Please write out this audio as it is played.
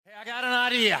I got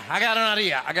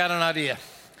an idea.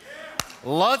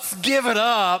 Let's give it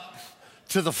up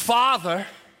to the Father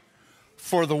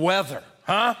for the weather,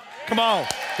 huh? Come on,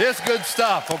 it's good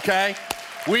stuff, okay?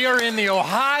 We are in the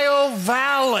Ohio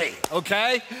Valley,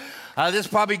 okay? This is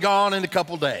probably gone in a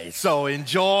couple days, so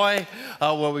enjoy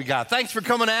what we got. Thanks for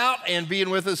coming out and being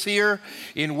with us here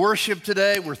in worship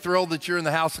today. We're thrilled that you're in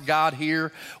the house of God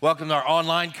here. Welcome to our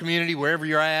online community, wherever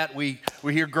you're at. We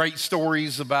hear great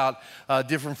stories about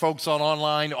different folks on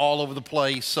online all over the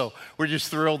place, so we're just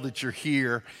thrilled that you're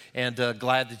here and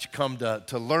glad that you come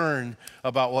to learn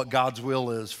about what God's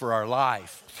will is for our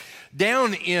life.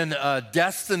 Down in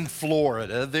Destin,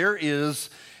 Florida, there is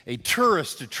a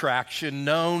tourist attraction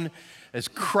known as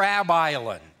Crab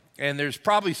Island. And there's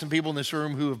probably some people in this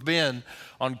room who have been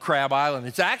on Crab Island.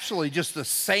 It's actually just a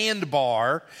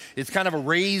sandbar. It's kind of a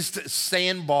raised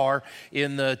sandbar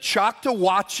in the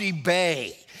Choctawhatchee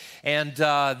Bay. And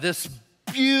this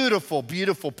beautiful,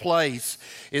 beautiful place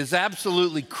is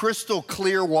absolutely crystal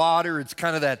clear water. It's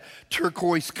kind of that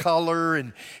turquoise color,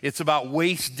 and it's about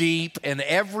waist deep. And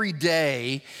every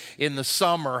day in the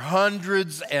summer,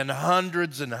 hundreds and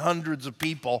hundreds and hundreds of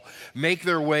people make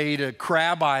their way to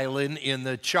Crab Island in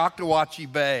the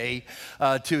Choctawhatchee Bay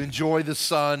to enjoy the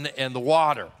sun and the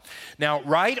water. Now,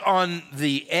 right on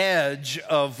the edge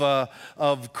of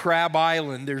Crab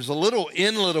Island, there's a little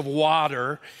inlet of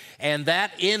water, and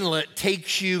that inlet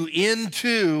takes you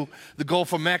into the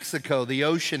Gulf of Mexico, the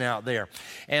ocean out there.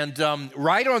 And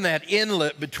right on that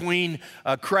inlet between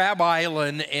Crab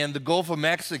Island and the Gulf of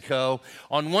Mexico,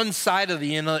 on one side of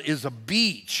the inlet is a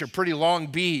beach, a pretty long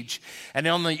beach, and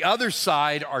on the other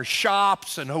side are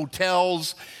shops and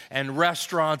hotels and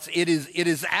restaurants. It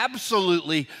is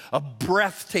absolutely a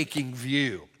breathtaking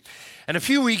view. And a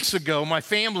few weeks ago, my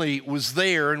family was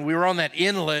there, and we were on that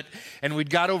inlet, and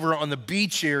we'd got over on the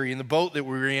beach area in the boat that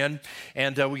we were in,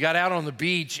 and we got out on the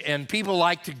beach, and people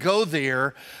like to go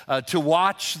there to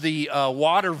watch the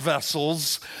water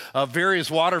vessels, various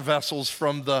water vessels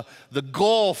from the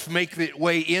Gulf make their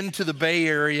way into the Bay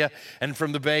Area, and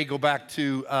from the Bay go back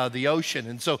to the ocean.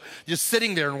 And so just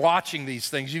sitting there and watching these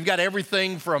things, you've got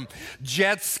everything from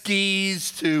jet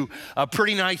skis to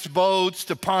pretty nice boats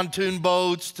to pontoon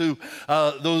boats to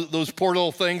those poor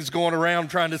little things going around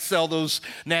trying to sell those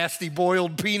nasty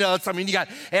boiled peanuts. I mean, you got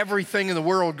everything in the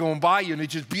world going by you, and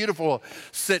it's just beautiful to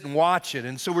sit and watch it.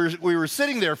 And so we were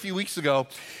sitting there a few weeks ago,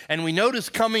 and we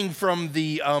noticed coming from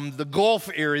the Gulf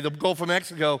area, the Gulf of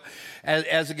Mexico,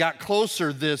 as it got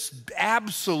closer, this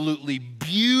absolutely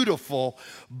beautiful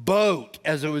boat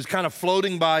as it was kind of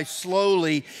floating by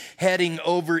slowly heading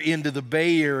over into the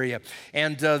Bay Area.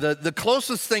 And the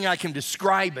closest thing I can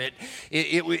describe it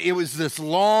was this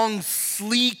long,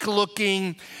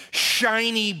 sleek-looking,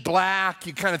 shiny black.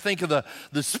 You kind of think of the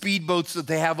speedboats that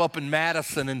they have up in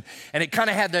Madison, and it kind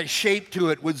of had that shape to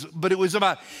it. But it was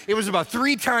about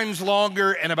 3 times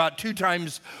longer and about 2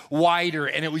 times wider,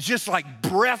 and it was just like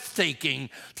breathtaking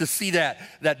to see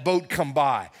that boat come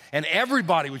by. And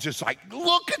everybody was just like,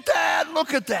 look at that,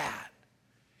 look at that.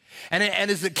 And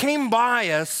as it came by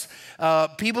us,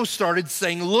 people started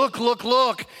saying, look, look,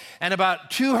 look. And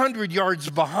about 200 yards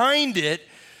behind it,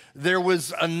 there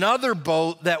was another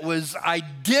boat that was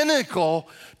identical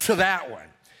to that one.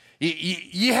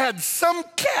 You had some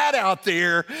cat out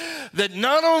there that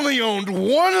not only owned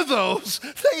one of those,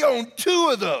 they owned 2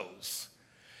 of those.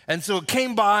 And so it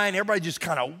came by, and everybody just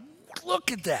kind of,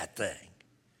 look at that thing.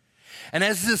 And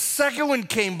as this second one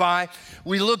came by,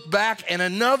 we looked back, and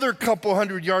another couple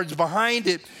hundred yards behind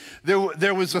it,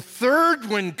 there was a third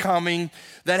one coming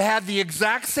that had the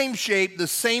exact same shape, the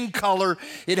same color.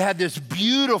 It had this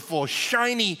beautiful,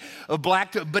 shiny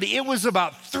black, but it was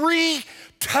about 3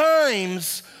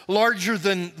 times larger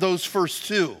than those first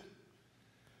 2.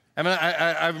 I mean,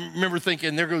 I remember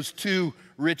thinking, there goes 2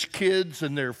 rich kids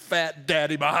and their fat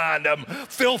daddy behind them,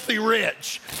 filthy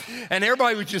rich. And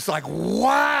everybody was just like,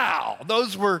 wow,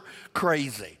 those were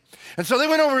crazy. And so they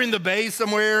went over in the bay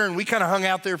somewhere, and we kind of hung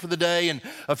out there for the day. And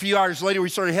a few hours later, we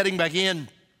started heading back in.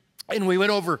 And we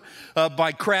went over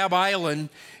by Crab Island,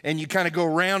 and you kind of go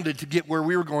around it to get where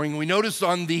we were going. We noticed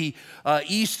on the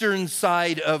eastern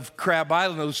side of Crab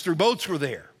Island, those 3 boats were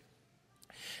there.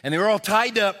 And they were all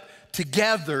tied up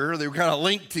together. They were kind of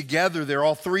linked together there,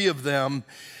 all 3 of them.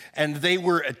 And they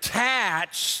were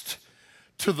attached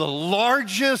to the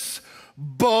largest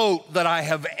boat that I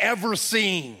have ever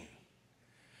seen.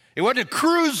 It wasn't a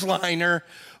cruise liner,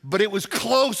 but it was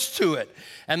close to it.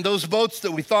 And those boats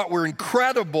that we thought were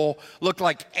incredible looked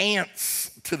like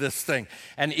ants to this thing.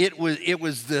 And it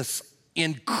was this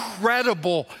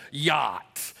incredible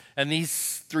yacht. And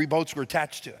these 3 boats were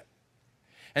attached to it.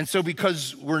 And so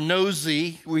because we're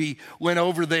nosy, we went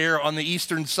over there on the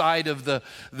eastern side of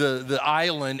the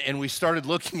island and we started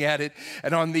looking at it.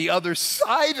 And on the other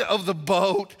side of the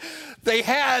boat, they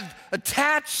had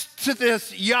attached to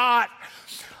this yacht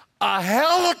a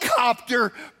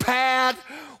helicopter pad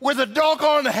with a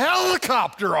doggone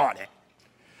helicopter on it.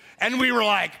 And we were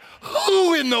like,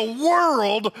 who in the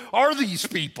world are these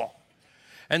people?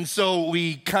 And so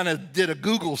we kind of did a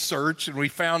Google search and we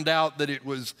found out that it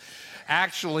was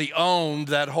actually owned,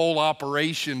 that whole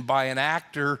operation, by an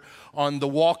actor on the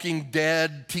Walking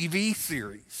Dead TV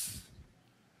series.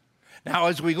 Now,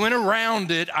 as we went around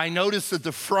it, I noticed at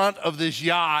the front of this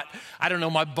yacht, I don't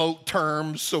know my boat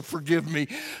terms, so forgive me,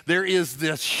 there is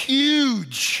this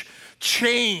huge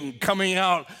chain coming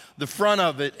out the front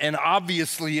of it, and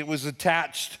obviously it was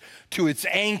attached to its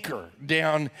anchor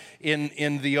down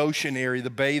in the ocean area, the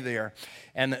bay there.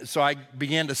 And so I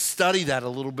began to study that a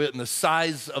little bit and the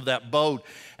size of that boat.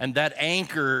 And that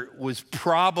anchor was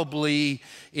probably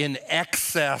in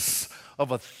excess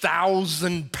of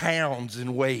 1,000 pounds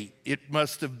in weight. It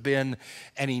must have been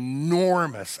an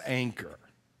enormous anchor.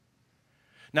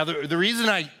 Now, the reason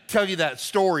I tell you that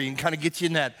story and kind of get you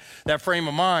in that frame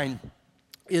of mind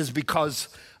is because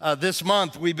this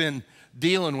month we've been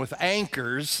dealing with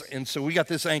anchors. And so we got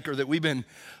this anchor that we've been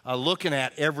looking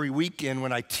at every weekend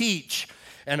when I teach.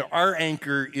 And our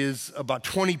anchor is about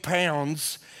 20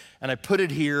 pounds, and I put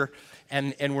it here,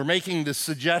 and we're making the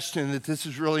suggestion that this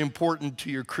is really important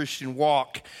to your Christian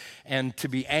walk and to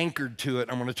be anchored to it.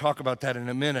 I'm going to talk about that in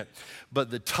a minute. But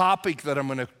the topic that I'm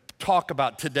going to talk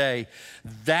about today,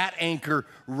 that anchor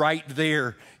right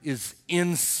there is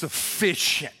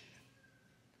insufficient.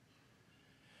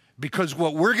 Because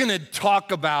what we're going to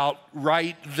talk about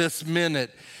right this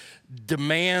minute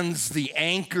demands the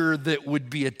anchor that would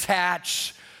be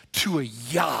attached to a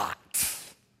yacht.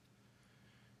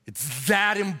 It's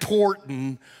that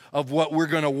important of what we're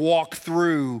going to walk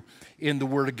through in the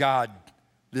Word of God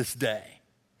this day.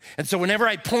 And so whenever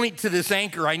I point to this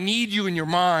anchor, I need you in your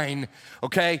mind,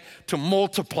 okay, to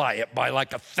multiply it by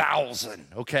like 1,000,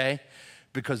 okay?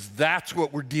 Because that's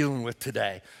what we're dealing with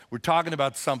today. We're talking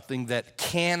about something that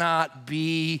cannot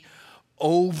be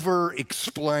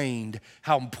over-explained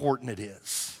how important it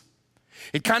is.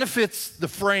 It kind of fits the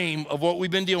frame of what we've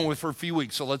been dealing with for a few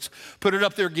weeks. So let's put it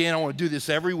up there again. I want to do this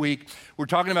every week. We're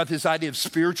talking about this idea of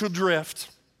spiritual drift.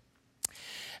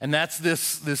 And that's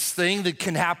this thing that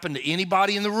can happen to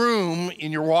anybody in the room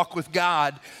in your walk with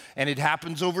God. And it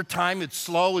happens over time. It's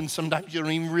slow, and sometimes you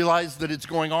don't even realize that it's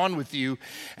going on with you.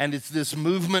 And it's this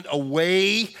movement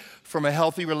away from a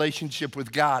healthy relationship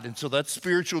with God. And so that's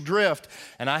spiritual drift.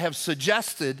 And I have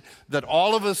suggested that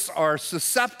all of us are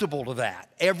susceptible to that.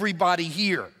 Everybody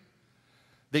here.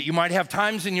 That you might have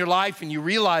times in your life and you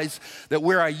realize that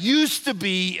where I used to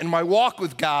be in my walk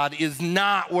with God is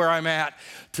not where I'm at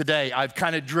today. I've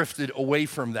kind of drifted away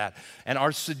from that. And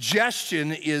our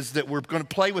suggestion is that we're going to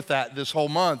play with that this whole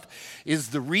month, is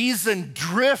the reason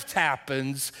drift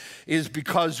happens is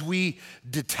because we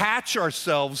detach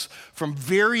ourselves from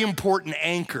very important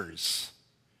anchors.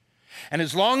 And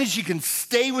as long as you can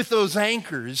stay with those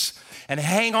anchors and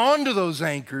hang on to those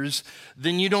anchors,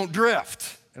 then you don't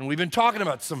drift. And we've been talking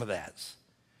about some of that.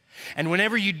 And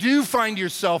whenever you do find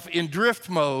yourself in drift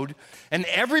mode, and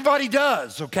everybody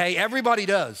does, okay? Everybody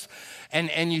does.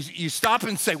 And you stop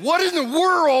and say, what in the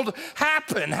world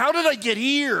happened? How did I get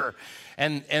here?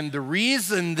 And the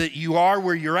reason that you are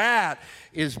where you're at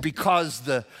is because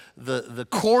the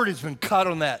cord has been cut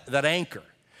on that anchor.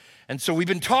 And so we've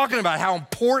been talking about how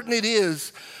important it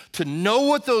is to know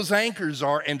what those anchors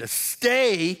are and to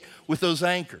stay with those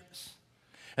anchors.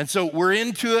 And so we're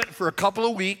into it for a couple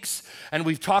of weeks, and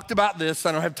we've talked about this.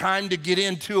 I don't have time to get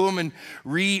into them and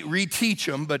reteach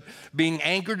them, but being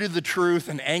anchored to the truth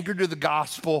and anchored to the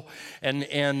gospel.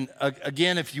 And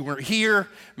again, if you weren't here,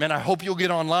 man, I hope you'll get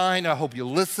online. I hope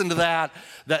you'll listen to that.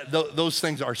 Those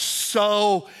things are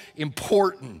so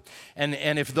important.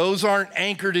 And if those aren't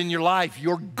anchored in your life,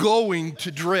 you're going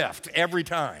to drift every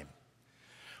time.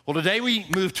 Well, today we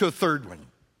move to a third one.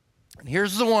 And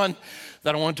here's the one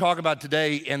that I want to talk about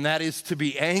today, and that is to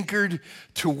be anchored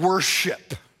to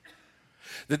worship.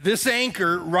 That this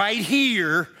anchor right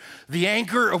here, the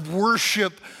anchor of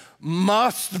worship,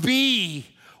 must be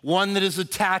one that is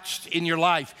attached in your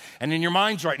life. And in your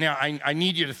minds right now, I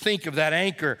need you to think of that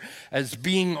anchor as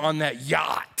being on that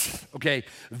yacht, okay?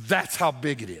 That's how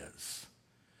big it is.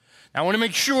 Now, I want to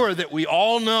make sure that we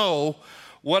all know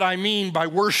what I mean by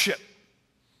worship.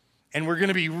 And we're going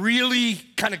to be really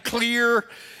kind of clear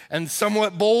and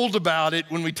somewhat bold about it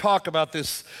when we talk about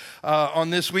this on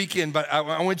this weekend, but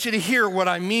I want you to hear what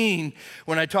I mean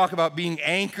when I talk about being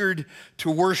anchored to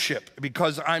worship,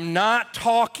 because I'm not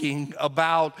talking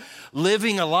about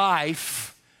living a life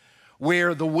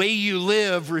where the way you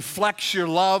live reflects your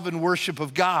love and worship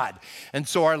of God. And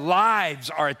so our lives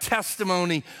are a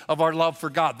testimony of our love for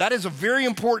God. That is a very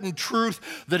important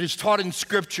truth that is taught in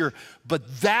Scripture,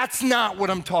 but that's not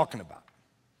what I'm talking about.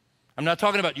 I'm not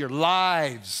talking about your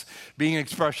lives being an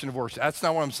expression of worship. That's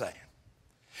not what I'm saying.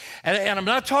 And I'm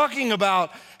not talking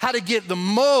about how to get the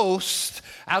most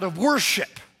out of worship.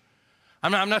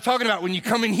 I'm not talking about when you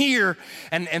come in here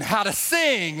and how to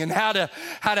sing and how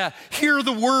to hear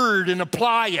the word and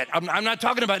apply it. I'm not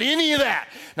talking about any of that.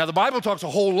 Now, the Bible talks a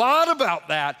whole lot about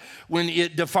that when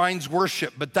it defines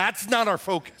worship, but that's not our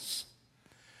focus.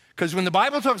 Because when the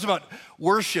Bible talks about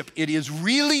worship, it is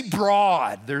really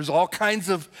broad. There's all kinds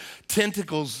of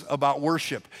tentacles about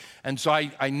worship. And so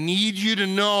I need you to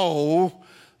know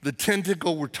the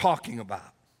tentacle we're talking about.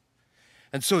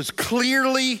 And so as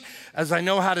clearly as I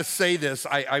know how to say this,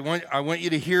 I want you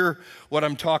to hear what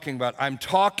I'm talking about. I'm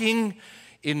talking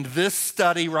in this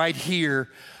study right here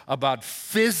about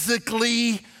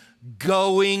physically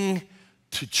going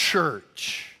to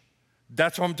church.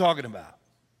 That's what I'm talking about.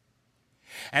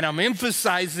 And I'm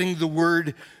emphasizing the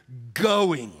word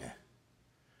going.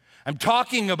 I'm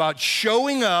talking about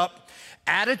showing up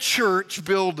at a church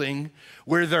building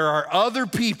where there are other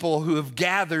people who have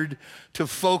gathered to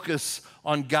focus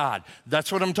on God.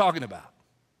 That's what I'm talking about.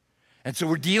 And so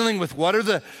we're dealing with what are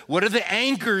the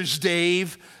anchors,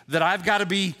 Dave, that I got to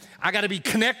be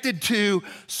connected to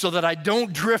so that I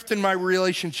don't drift in my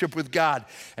relationship with God.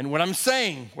 And what I'm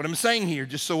saying here,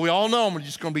 just so we all know, I'm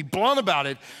just going to be blunt about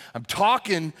it. I'm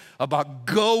talking about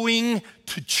going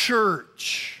to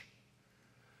church.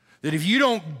 That if you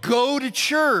don't go to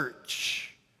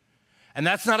church, and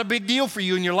that's not a big deal for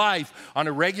you in your life on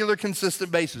a regular,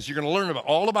 consistent basis, you're going to learn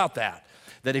all about that.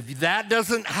 That if that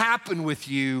doesn't happen with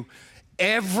you,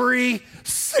 every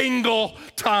single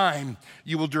time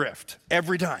you will drift,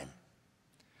 every time.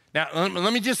 Now,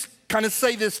 let me just kind of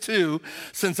say this too,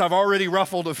 since I've already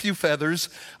ruffled a few feathers.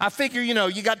 I figure,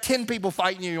 you got 10 people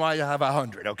fighting you might have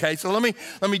 100, okay? So let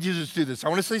me just do this. I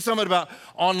want to say something about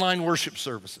online worship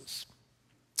services.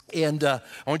 And I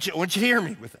want you to hear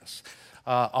me with this.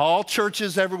 All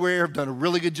churches everywhere have done a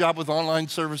really good job with online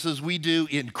services. We do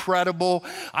incredible.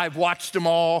 I've watched them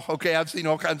all. Okay, I've seen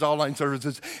all kinds of online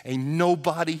services, and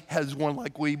nobody has one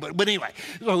like we. But anyway,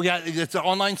 so it's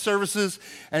online services,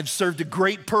 and it's served a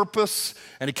great purpose,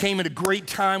 and it came at a great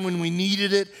time when we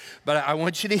needed it. But I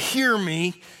want you to hear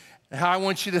me. How I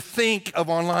want you to think of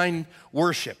online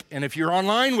worship. And if you're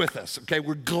online with us, okay,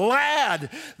 we're glad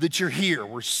that you're here.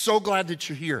 We're so glad that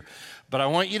you're here. But I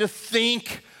want you to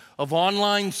think of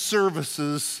online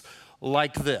services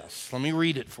like this. Let me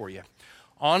read it for you.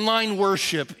 Online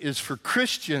worship is for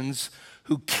Christians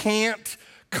who can't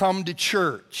come to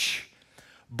church,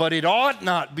 but it ought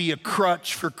not be a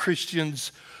crutch for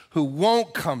Christians who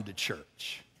won't come to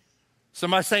church.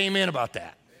 Somebody say amen about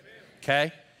that,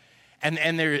 okay?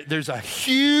 And there's a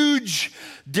huge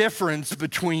difference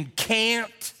between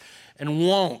can't and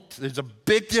won't. There's a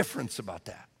big difference about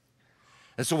that.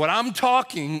 And so what I'm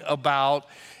talking about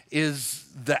is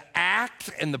the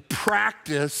act and the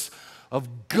practice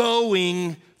of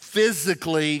going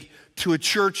physically to a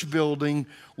church building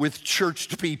with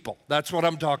churched people. That's what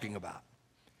I'm talking about.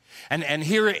 And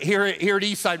here at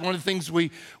Eastside, one of the things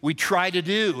we try to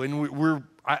do, and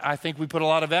I think we put a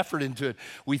lot of effort into it.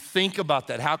 We think about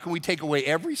that. How can we take away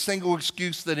every single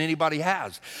excuse that anybody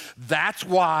has? That's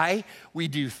why we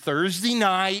do Thursday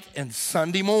night and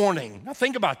Sunday morning. Now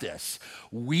think about this.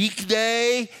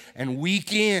 Weekday and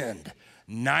weekend,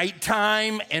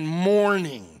 nighttime and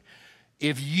morning.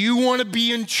 If you want to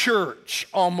be in church,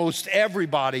 almost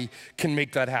everybody can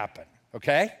make that happen,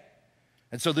 okay?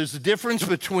 And so there's a difference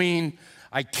between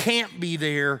I can't be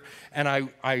there and I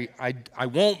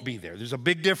won't be there. There's a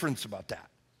big difference about that.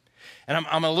 And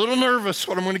I'm a little nervous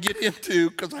what I'm going to get into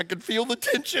because I can feel the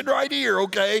tension right here,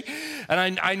 okay?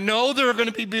 And I know there are going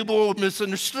to be people who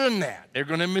misunderstand that. They're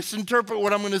going to misinterpret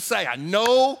what I'm going to say. I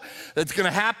know that's going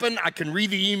to happen. I can read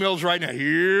the emails right now.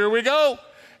 Here we go.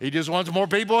 He just wants more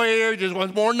people here. He just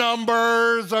wants more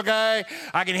numbers, okay?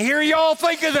 I can hear y'all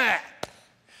think of that.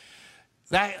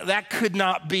 That could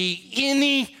not be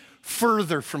any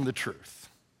further from the truth.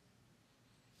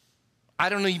 I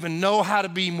don't even know how to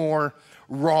be more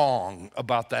wrong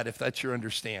about that if that's your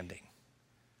understanding.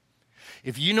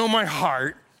 If you know my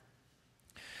heart,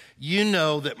 you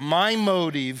know that my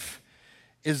motive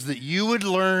is that you would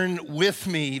learn with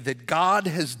me that God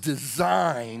has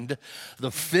designed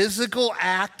the physical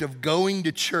act of going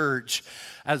to church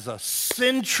as a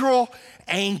central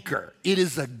anchor. It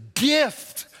is a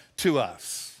gift to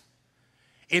us.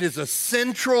 It is a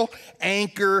central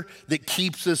anchor that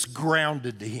keeps us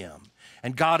grounded to Him.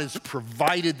 And God has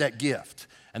provided that gift.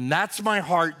 And that's my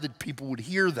heart, that people would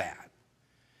hear that.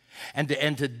 And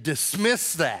to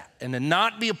dismiss that and to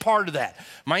not be a part of that.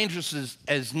 My interest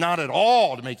is not at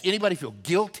all to make anybody feel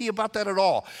guilty about that at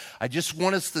all. I just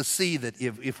want us to see that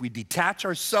if we detach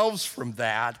ourselves from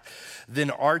that, then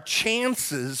our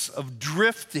chances of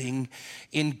drifting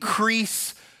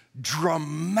increase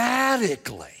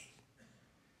dramatically.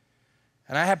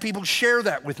 And I have people share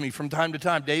that with me from time to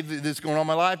time. Dave, this is going on in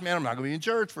my life, man. I'm not going to be in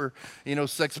church for,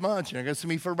 6 months. You're going to see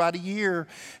me for about a year.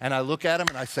 And I look at them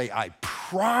and I say, I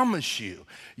promise you,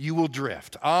 you will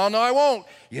drift. Oh, no, I won't.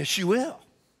 Yes, you will.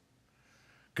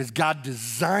 Because God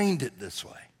designed it this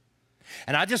way.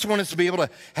 And I just want us to be able to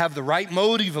have the right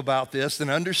motive about this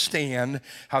and understand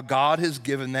how God has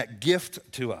given that gift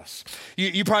to us.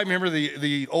 You probably remember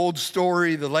the old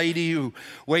story, the lady who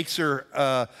wakes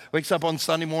up on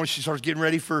Sunday morning, she starts getting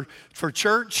ready for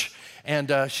church,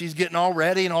 and she's getting all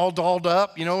ready and all dolled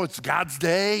up. It's God's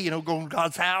day, going to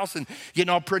God's house and getting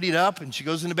all prettied up. And she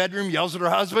goes in the bedroom, yells at her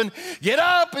husband, get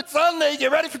up, it's Sunday, get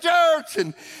ready for church.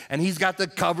 And he's got the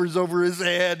covers over his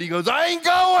head. He goes, I ain't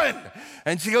going.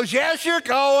 And she goes, yes, you're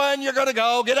going. You're going to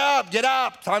go. Get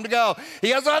up. Time to go. He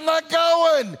goes, I'm not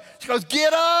going. She goes,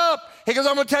 get up. He goes,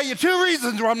 I'm going to tell you 2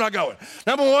 reasons why I'm not going.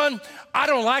 Number one, I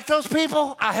don't like those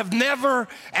people. I have never,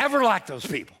 ever liked those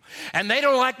people. And they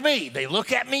don't like me. They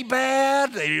look at me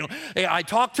bad. I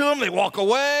talk to them. They walk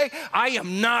away. I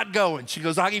am not going. She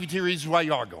goes, I'll give you 2 reasons why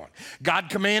you are going. God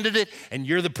commanded it, and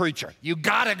you're the preacher. You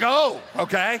got to go,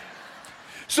 okay?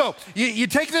 So you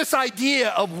take this idea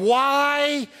of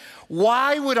why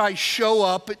would I show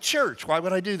up at church? Why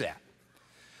would I do that?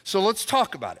 So let's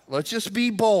talk about it. Let's just be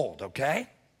bold, okay?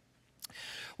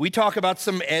 We talk about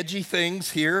some edgy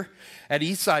things here at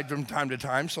Eastside from time to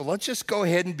time, so let's just go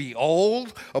ahead and be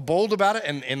bold about it,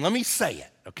 and let me say it,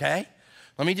 okay?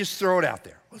 Let me just throw it out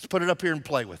there. Let's put it up here and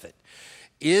play with it.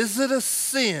 Is it a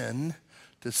sin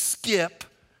to skip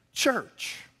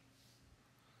church?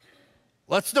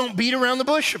 Let's don't beat around the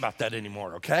bush about that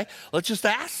anymore, okay? Let's just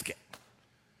ask it.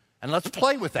 And let's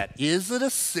play with that. Is it a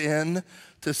sin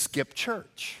to skip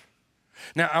church?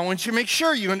 Now, I want you to make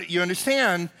sure you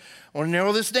understand. I want to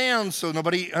narrow this down so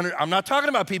I'm not talking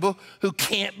about people who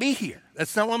can't be here.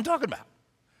 That's not what I'm talking about.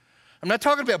 I'm not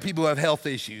talking about people who have health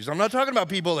issues. I'm not talking about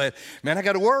people that, man, I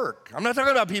got to work. I'm not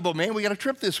talking about people, man, we got a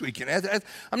trip this weekend.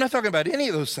 I'm not talking about any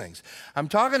of those things. I'm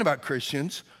talking about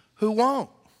Christians who won't.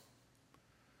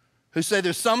 Who say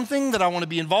there's something that I want to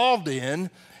be involved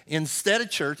in instead of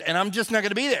church, and I'm just not going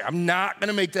to be there. I'm not going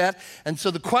to make that. And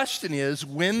so the question is,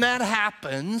 when that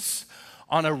happens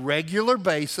on a regular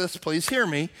basis, please hear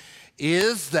me,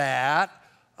 is that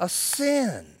a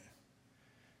sin?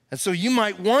 And so you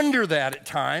might wonder that at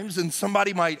times, and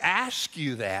somebody might ask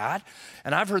you that,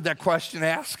 and I've heard that question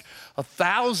asked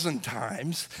 1,000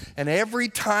 times, and every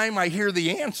time I hear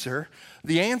the answer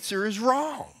is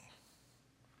wrong.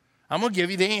 I'm going to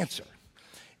give you the answer.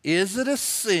 Is it a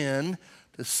sin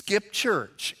to skip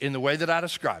church in the way that I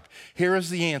described? Here is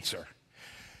the answer.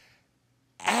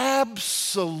 Absolutely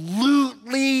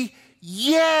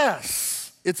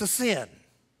yes, it's a sin.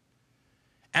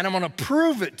 And I'm going to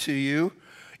prove it to you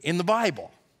in the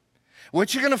Bible.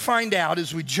 What you're going to find out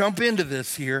as we jump into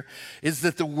this here is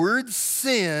that the word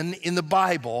sin in the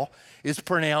Bible is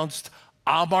pronounced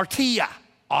amartia,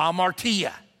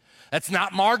 amartia. That's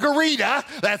not margarita,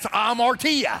 that's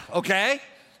amartia, okay?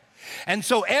 And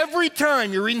so every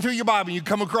time you're reading through your Bible and you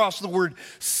come across the word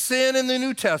sin in the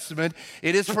New Testament,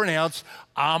 it is pronounced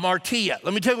amartia.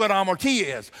 Let me tell you what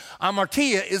amartia is.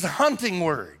 Amartia is a hunting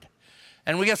word.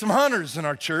 And we got some hunters in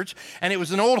our church, and it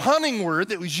was an old hunting word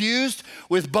that was used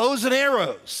with bows and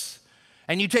arrows.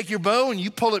 And you take your bow and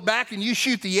you pull it back and you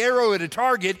shoot the arrow at a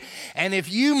target, and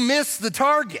if you miss the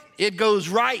target, it goes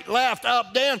right, left,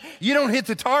 up, down. You don't hit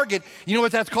the target. You know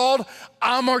what that's called?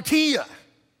 Amartia.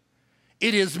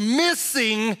 It is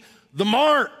missing the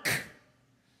mark.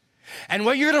 And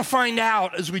what you're going to find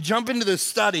out as we jump into this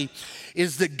study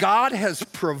is that God has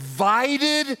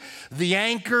provided the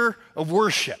anchor of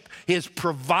worship. He has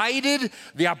provided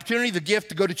the opportunity, the gift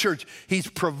to go to church. He's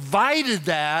provided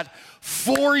that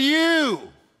for you.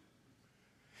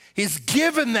 He's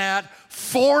given that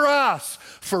for us,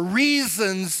 for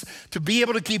reasons to be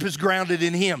able to keep us grounded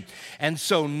in Him. And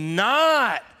so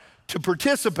not to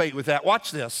participate with that,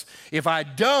 watch this. If I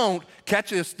don't,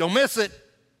 catch this, don't miss it,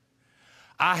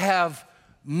 I have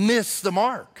miss the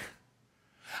mark.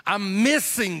 I'm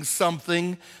missing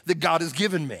something that God has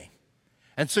given me.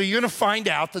 And so you're going to find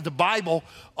out that the Bible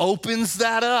opens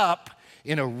that up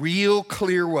in a real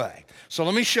clear way. So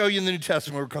let me show you in the New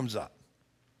Testament where it comes up.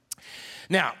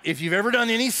 Now, if you've ever done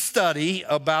any study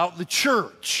about the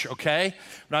church, okay?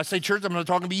 When I say church, I'm not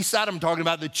talking about East Side, I'm talking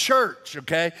about the church,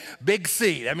 okay? Big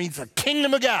C, that means the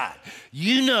kingdom of God.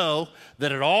 You know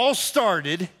that it all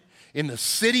started in the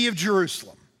city of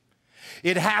Jerusalem.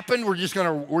 It happened, we're just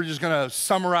gonna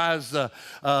summarize the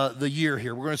year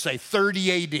here. We're gonna say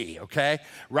 30 AD, okay?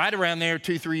 Right around there,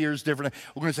 2-3 years different.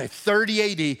 We're gonna say 30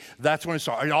 AD, that's when it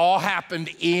started. It all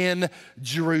happened in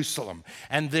Jerusalem.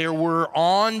 And there were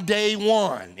on day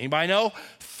one, anybody know?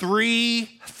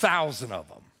 3,000 of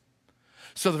them.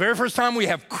 So the very first time we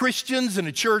have Christians in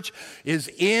a church is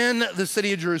in the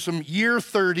city of Jerusalem, year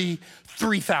 30,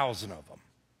 3,000 of them.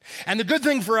 And the good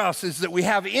thing for us is that we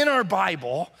have in our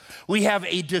Bible, we have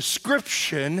a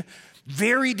description,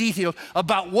 very detailed,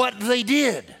 about what they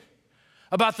did,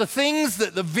 about the things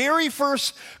that the very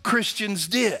first Christians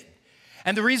did.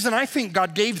 And the reason I think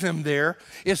God gave them there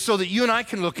is so that you and I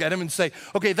can look at them and say,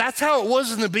 okay, that's how it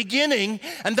was in the beginning,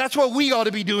 and that's what we ought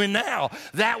to be doing now.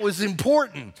 That was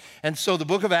important. And so the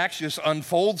book of Acts just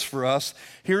unfolds for us.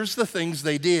 Here's the things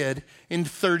they did in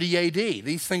 30 AD.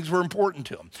 These things were important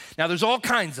to them. Now, there's all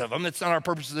kinds of them. It's not our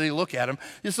purpose today to look at them.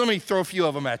 Just let me throw a few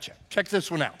of them at you. Check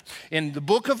this one out. In the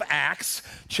book of Acts,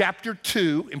 chapter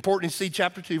 2, important to see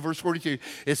chapter 2, verse 42,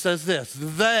 it says this,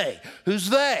 they, who's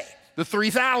they? The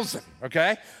 3,000,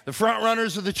 okay? The front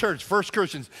runners of the church, first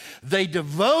Christians, they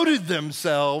devoted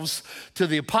themselves to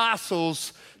the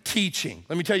apostles' teaching.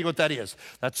 Let me tell you what that is.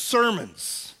 That's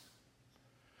sermons.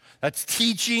 That's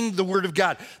teaching the word of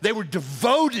God. They were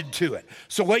devoted to it.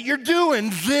 So what you're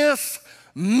doing this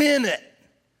minute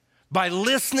by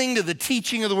listening to the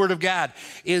teaching of the word of God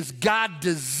is God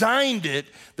designed it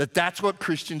that that's what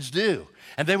Christians do.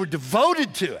 And they were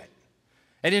devoted to it.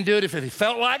 They didn't do it if they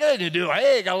felt like it. They didn't do it,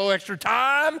 hey, got a little extra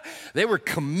time. They were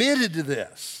committed to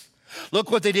this.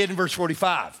 Look what they did in verse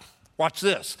 45. Watch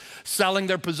this. Selling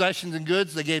their possessions and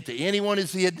goods, they gave to anyone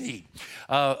as he had need.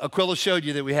 Aquila showed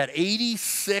you that we had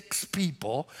 86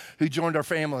 people who joined our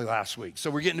family last week. So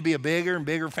we're getting to be a bigger and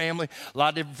bigger family, a lot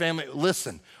of different family.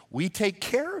 Listen, we take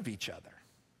care of each other.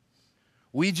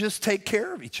 We just take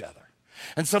care of each other.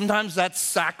 And sometimes that's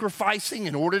sacrificing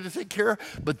in order to take care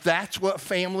of, but that's what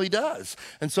family does.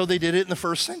 And so they did it in the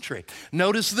first century.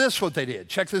 Notice this, what they did.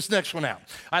 Check this next one out.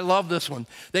 I love this one.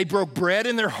 They broke bread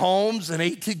in their homes and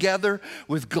ate together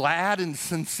with glad and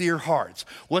sincere hearts.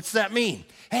 What's that mean?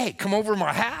 Hey, come over to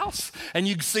my house, and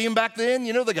you can see them back then.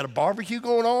 You know, they got a barbecue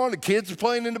going on. The kids are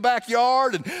playing in the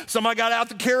backyard, and somebody got out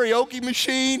the karaoke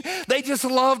machine. They just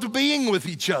loved being with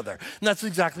each other. And that's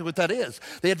exactly what that is.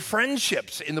 They had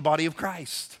friendships in the body of Christ.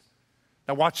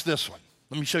 Now watch this one.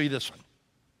 Let me show you this one.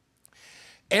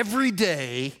 Every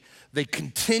day, they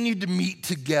continued to meet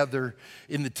together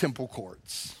in the temple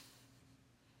courts.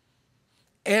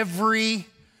 Every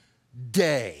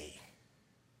day,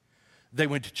 they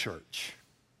went to church.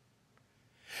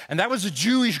 And that was a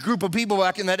Jewish group of people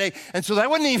back in that day. And so that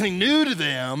wasn't anything new to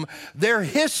them. Their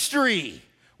history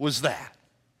was that.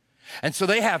 And so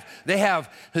they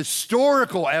have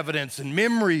historical evidence and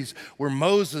memories where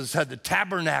Moses had the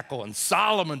tabernacle and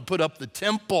Solomon put up the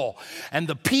temple. And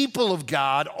the people of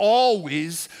God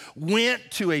always went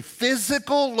to a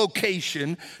physical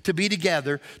location to be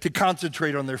together to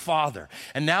concentrate on their Father.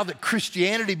 And now that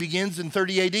Christianity begins in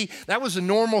 30 AD, that was a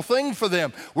normal thing for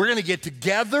them. We're going to get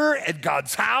together at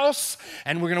God's house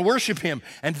and we're going to worship him.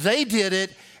 And they did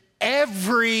it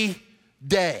every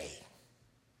day.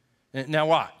 Now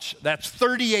watch, that's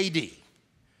 30 AD.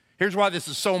 Here's why this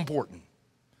is so important.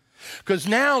 Because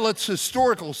now let's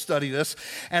historical study this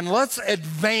and let's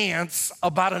advance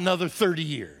about another 30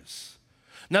 years.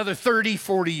 Another 30,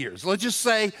 40 years. Let's just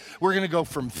say we're gonna go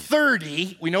from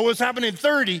 30, we know what's happened in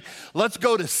 30, let's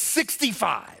go to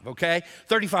 65, okay?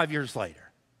 35 years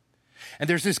later. And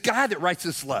there's this guy that writes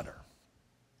this letter.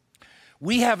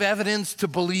 We have evidence to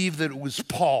believe that it was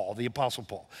Paul, the Apostle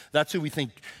Paul. That's who we think,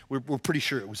 we're pretty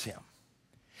sure it was him.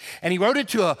 And he wrote it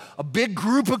to a big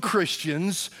group of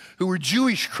Christians who were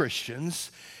Jewish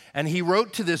Christians. And he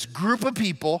wrote to this group of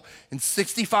people in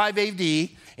 65 AD.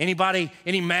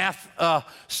 Any math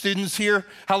students here?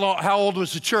 How old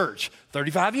was the church?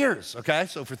 35 years, okay?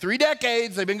 So for 3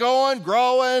 decades, they've been going,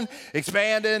 growing,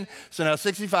 expanding. So now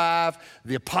 65,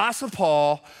 the Apostle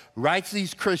Paul writes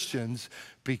these Christians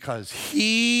because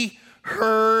he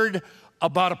heard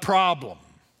about a problem.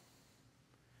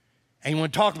 And he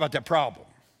want to talk about that problem.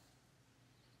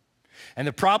 And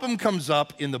the problem comes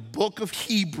up in the book of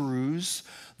Hebrews,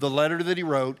 the letter that he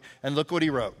wrote, and look what he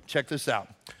wrote. Check this out.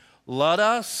 Let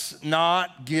us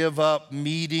not give up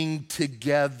meeting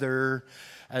together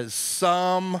as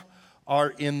some are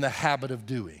in the habit of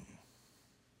doing.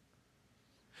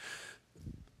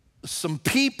 Some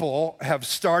people have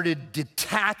started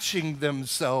detaching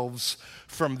themselves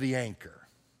from the anchor.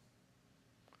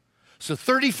 So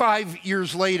 35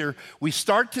 years later, we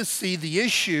start to see the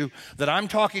issue that I'm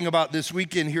talking about this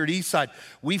weekend here at Eastside.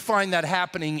 We find that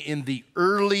happening in the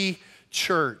early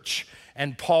church.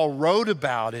 And Paul wrote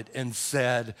about it and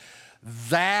said,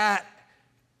 that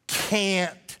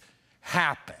can't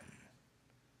happen.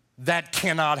 That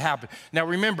cannot happen. Now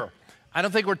remember, I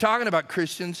don't think we're talking about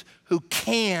Christians who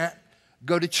can't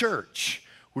go to church.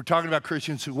 We're talking about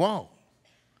Christians who won't.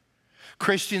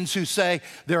 Christians who say,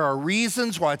 there are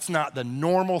reasons why it's not the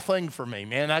normal thing for me.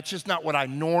 Man, that's just not what I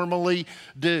normally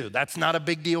do. That's not a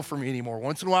big deal for me anymore.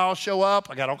 Once in a while I'll show up.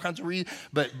 I got all kinds of reasons,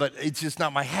 but it's just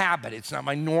not my habit. It's not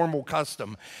my normal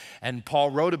custom. And Paul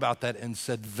wrote about that and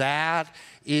said, that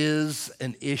is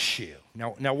an issue.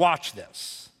 Now watch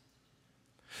this.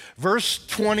 Verse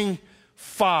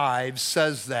 25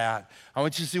 says that. I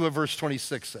want you to see what verse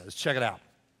 26 says. Check it out.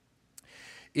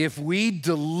 If we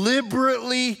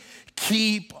deliberately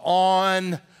keep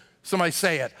on, somebody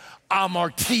say it,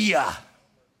 amartia.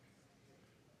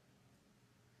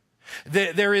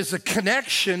 There is a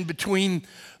connection between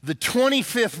the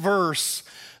 25th verse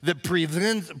that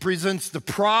presents the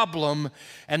problem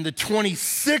and the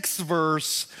 26th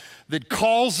verse that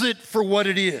calls it for what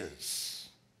it is.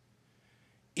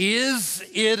 Is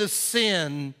it a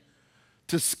sin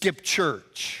to skip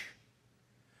church?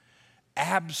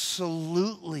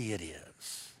 Absolutely it is.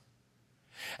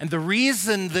 And the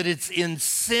reason that it's in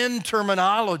sin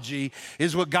terminology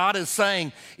is what God is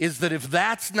saying is that if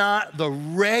that's not the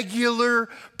regular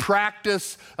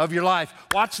practice of your life,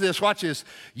 watch this,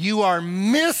 you are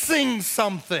missing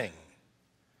something.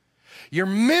 You're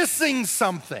missing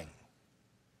something.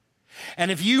 And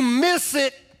if you miss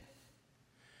it,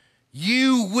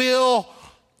 you will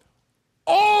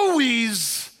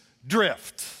always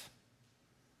drift.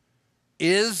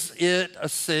 Is it a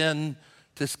sin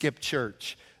to skip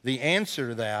church? The answer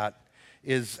to that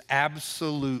is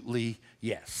absolutely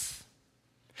yes.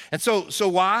 And so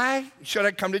why should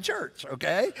I come to church,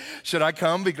 okay? Should I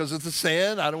come because it's a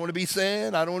sin? I don't want to be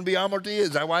sin. I don't want to be amartia.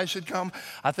 Is that why I should come?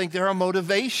 I think there are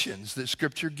motivations that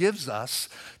Scripture gives us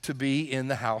to be in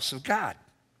the house of God.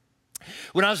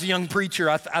 When I was a young preacher,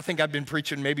 I think I'd been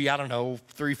preaching maybe,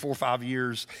 3, 4, 5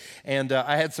 years. And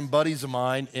I had some buddies of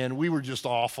mine, and we were just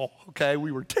awful, okay?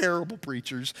 We were terrible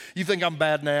preachers. You think I'm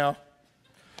bad now?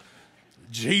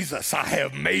 Jesus, I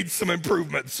have made some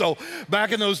improvements. So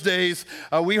back in those days,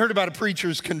 we heard about a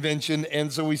preacher's convention,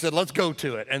 and so we said, let's go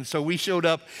to it. And so we showed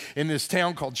up in this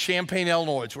town called Champaign,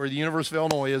 Illinois. It's where the University of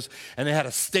Illinois is, and they had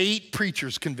a state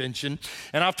preacher's convention.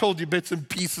 And I've told you bits and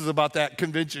pieces about that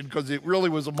convention because it really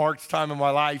was a marked time in my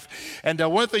life. And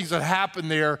one of the things that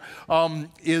happened there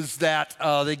is that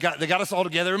they got us all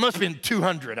together. It must have been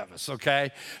 200 of us,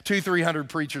 okay? 200-300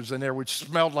 preachers in there, which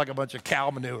smelled like a bunch of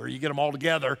cow manure. You get them all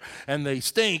together, and they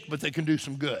stink, but they can do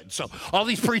some good. So all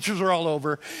these preachers are all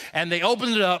over, and they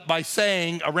opened it up by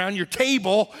saying, around your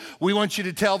table, we want you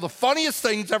to tell the funniest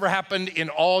things ever happened in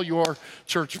all your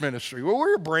church ministry. Well,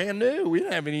 we were brand new. We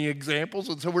didn't have any examples,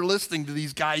 and so we're listening to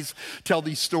these guys tell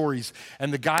these stories,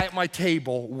 and the guy at my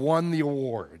table won the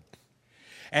award.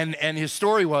 And his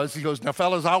story was, he goes, now,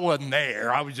 fellas, I wasn't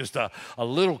there. I was just a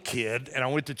little kid, and I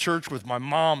went to church with my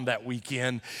mom that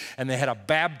weekend, and they had a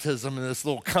baptism in this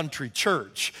little country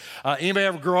church. Anybody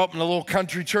ever grow up in a little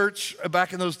country church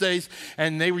back in those days?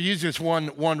 And they were using this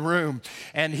one room.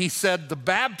 And he said the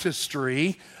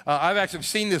baptistry, I've actually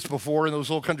seen this before in those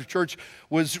little country church,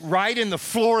 was right in the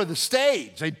floor of the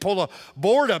stage. They'd pull a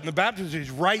board up, and the baptistry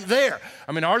is right there.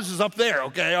 I mean, ours is up there,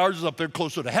 okay? Ours is up there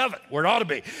closer to heaven, where it ought to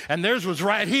be. And theirs was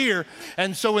right here.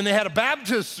 And so when they had a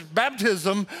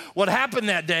baptism, what happened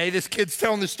that day, this kid's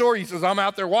telling the story, he says, I'm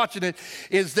out there watching it,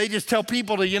 is they just tell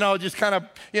people to, just kind of,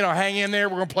 hang in there.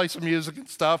 We're going to play some music and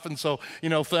stuff. And so,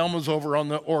 Thelma's over on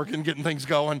the organ getting things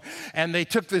going. And they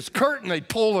took this curtain, they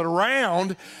pulled it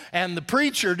around, and the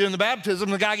preacher doing the baptism,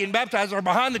 the guy getting baptized are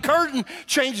behind the curtain,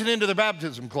 changing into their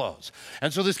baptism clothes.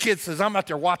 And so this kid says, I'm out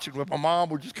there watching with my mom.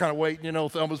 We're just kind of waiting,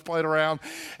 Thelma's playing around.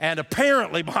 And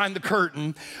apparently behind the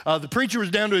curtain, the preacher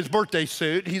was down to his birthday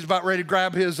suit. He's about ready to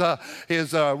grab his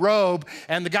robe.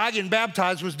 And the guy getting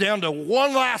baptized was down to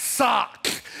one last sock.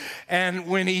 And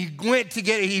when he went to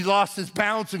get it, he lost his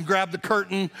balance and grabbed the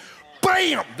curtain.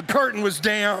 Bam! The curtain was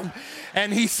down.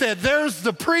 And he said, there's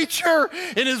the preacher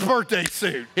in his birthday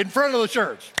suit in front of the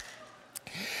church.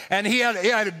 And he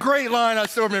had a great line, I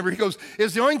still remember. He goes,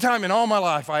 it's the only time in all my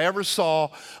life I ever saw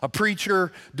a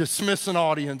preacher dismiss an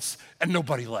audience and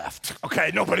nobody left,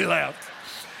 okay? Nobody left.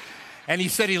 And he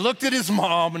said he looked at his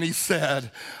mom and he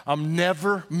said, I'm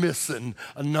never missing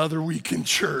another week in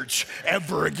church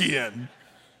ever again.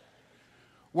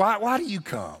 Why do you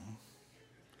come?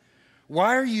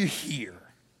 Why are you here?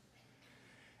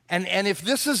 And if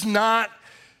this is not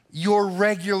your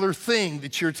regular thing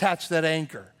that you're attached to that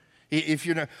anchor, if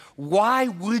you're not, why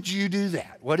would you do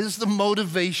that? What is the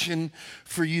motivation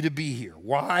for you to be here?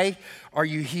 Why are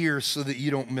you here so that you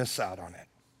don't miss out on it?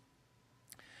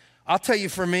 I'll tell you,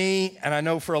 for me, and I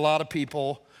know for a lot of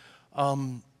people,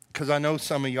 because I know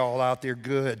some of y'all out there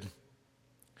good,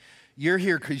 you're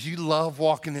here because you love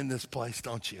walking in this place,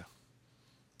 don't you?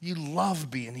 You love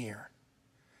being here.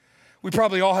 We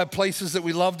probably all have places that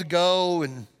we love to go,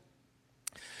 and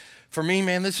for me,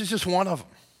 man, this is just one of them.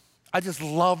 I just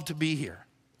love to be here.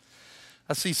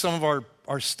 I see some of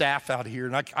our staff out here,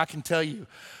 and I can tell you,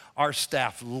 our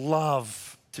staff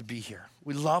love to be here.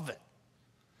 We love it.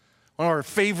 One of our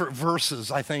favorite verses,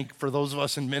 I think, for those of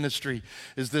us in ministry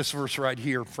is this verse right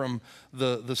here from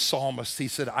the psalmist. He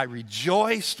said, I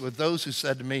rejoiced with those who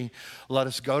said to me, let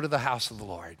us go to the house of the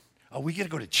Lord. Oh, we get to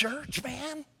go to church,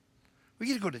 man. We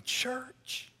get to go to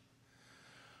church.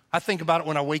 I think about it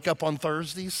when I wake up on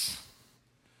Thursdays.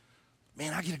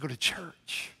 Man, I get to go to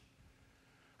church.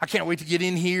 I can't wait to get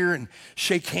in here and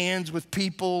shake hands with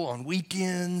people on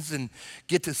weekends and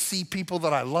get to see people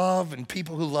that I love and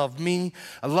people who love me.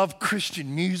 I love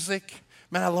Christian music.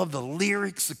 Man, I love the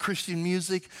lyrics of Christian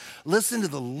music. Listen to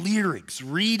the lyrics.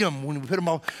 Read them when we put them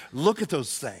on. Look at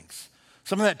those things.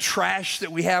 Some of that trash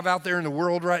that we have out there in the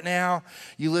world right now,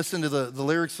 you listen to the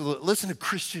lyrics. Listen to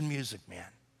Christian music, man.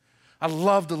 I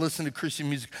love to listen to Christian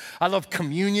music. I love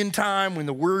communion time when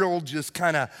the world just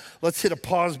kind of, let's hit a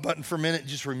pause button for a minute and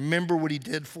just remember what he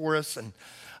did for us. And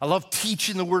I love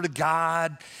teaching the word of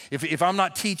God. If I'm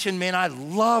not teaching, man, I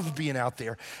love being out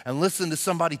there and listening to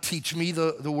somebody teach me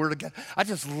the word of God. I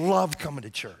just love coming to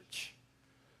church.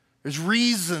 There's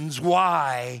reasons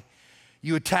why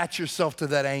you attach yourself to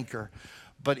that anchor.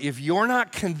 But if you're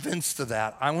not convinced of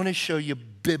that, I want to show you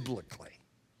biblically.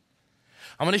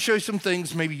 I'm going to show you some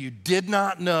things maybe you did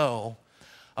not know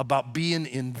about being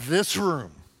in this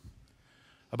room,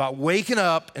 about waking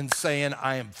up and saying,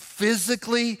 I am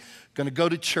physically going to go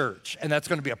to church, and that's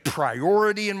going to be a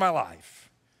priority in my life.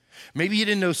 Maybe you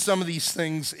didn't know some of these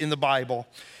things in the Bible,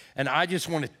 and I just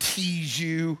want to tease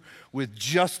you with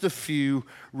just a few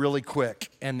really quick.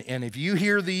 And if you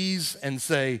hear these and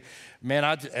say, man,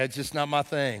 it's just not my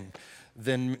thing,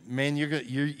 then, man, you're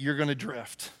going to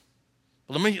drift.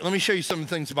 Let me show you some of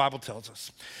the things the Bible tells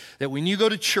us. That when you go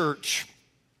to church,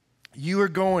 you are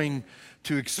going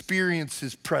to experience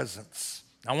his presence.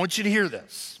 I want you to hear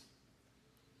this.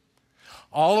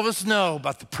 All of us know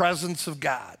about the presence of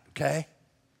God, okay?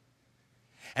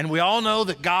 And we all know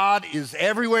that God is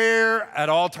everywhere at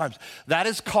all times. That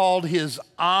is called his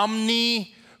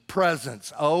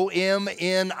omnipresence,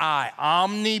 O-M-N-I.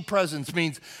 Omnipresence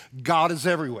means God is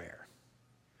everywhere.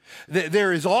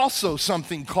 There is also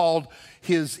something called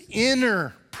his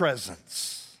inner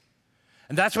presence.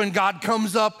 And that's when God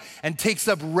comes up and takes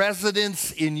up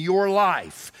residence in your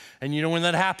life. And you know when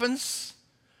that happens?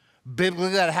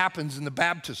 Biblically, that happens in the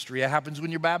baptistry. It happens when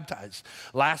you're baptized.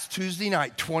 Last Tuesday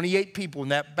night, 28 people in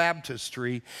that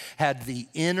baptistry had the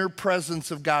inner presence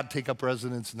of God take up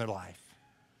residence in their life.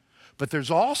 But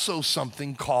there's also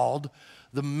something called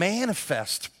the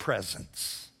manifest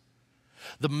presence.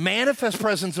 The manifest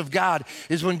presence of God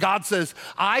is when God says,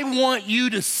 I want you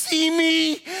to see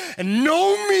me and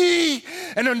know me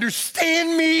and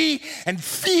understand me and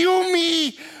feel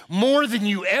me more than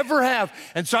you ever have.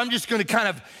 And so I'm just going to kind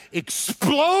of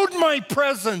explode my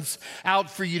presence out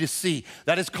for you to see.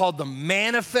 That is called the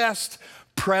manifest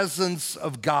presence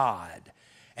of God.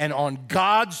 And on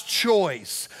God's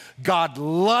choice, God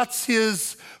lets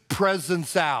his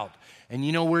presence out. And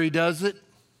you know where he does it?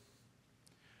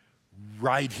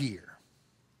 Right here.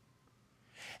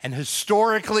 And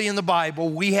historically in the Bible,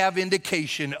 we have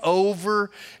indication over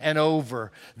and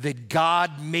over that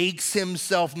God makes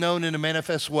himself known in a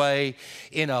manifest way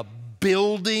in a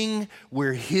building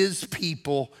where his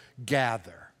people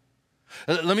gather.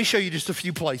 Let me show you just a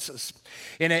few places.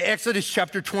 In Exodus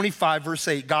chapter 25, verse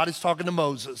 8, God is talking to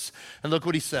Moses. And look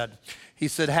what he said. He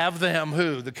said, have them,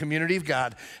 who? The community of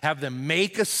God, have them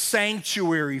make a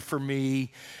sanctuary for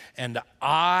me, and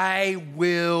I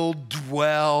will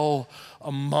dwell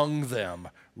among them.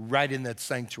 Right in that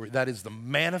sanctuary. That is the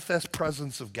manifest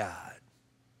presence of God.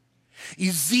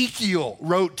 Ezekiel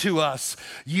wrote to us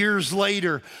years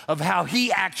later of how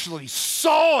he actually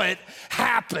saw it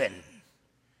happen.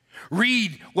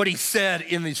 Read what he said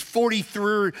in this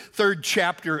 43rd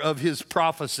chapter of his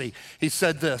prophecy. He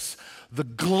said this: the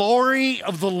glory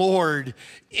of the Lord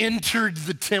entered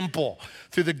the temple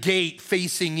through the gate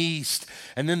facing east,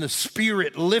 and then the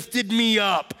Spirit lifted me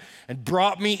up and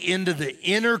brought me into the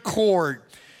inner court,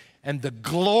 and the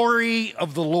glory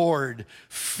of the Lord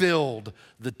filled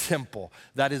the temple.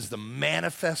 That is the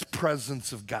manifest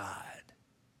presence of God.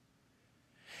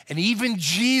 And even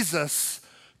Jesus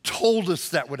told us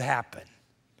that would happen.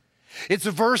 It's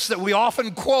a verse that we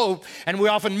often quote and we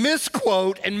often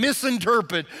misquote and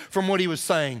misinterpret from what he was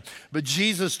saying. But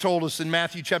Jesus told us in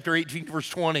Matthew chapter 18, verse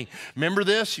 20. Remember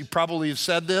this? You probably have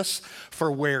said this. For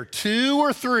where two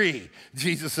or three,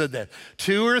 Jesus said that,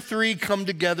 two or three come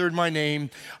together in my name,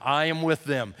 I am with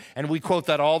them. And we quote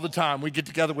that all the time. We get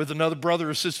together with another brother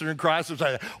or sister in Christ and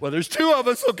say, well, there's two of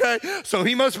us, okay? So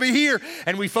he must be here.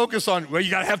 And we focus on, well, you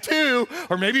got to have two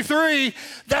or maybe three.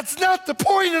 That's not the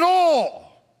point at all.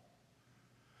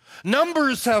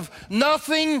 Numbers have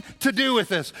nothing to do with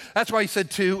this. That's why he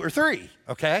said two or three,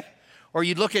 okay? Or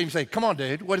you'd look at him and say, come on,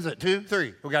 dude, what is it, 2,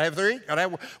 3? We gotta have 3? Gotta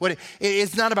have what?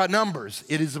 It's not about numbers.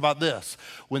 It is about this.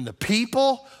 When the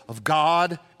people of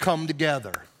God come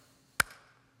together,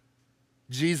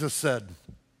 Jesus said,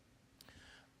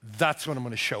 that's when I'm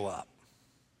gonna show up.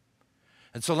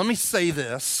 And so let me say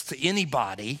this to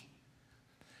anybody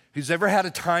who's ever had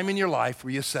a time in your life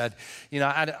where you said,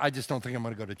 I just don't think I'm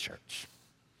gonna go to church.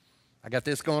 I got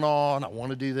this going on, I want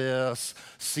to do this,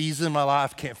 season in my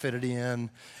life, can't fit it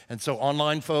in. And so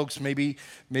online folks, maybe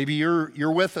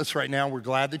you're with us right now. We're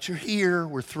glad that you're here.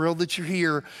 We're thrilled that you're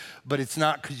here, but it's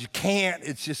not because you can't,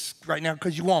 it's just right now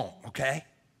because you won't, okay?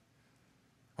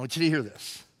 I want you to hear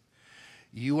this.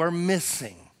 You are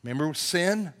missing, remember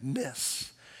sin?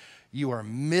 Miss. You are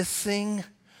missing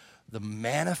the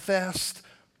manifest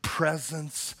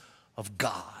presence of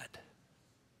God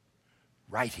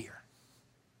right here.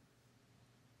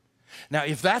 Now,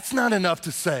 if that's not enough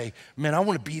to say, man, I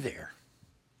want to be there.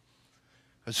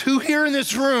 Because who here in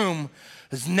this room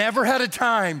has never had a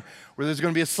time where there's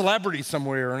going to be a celebrity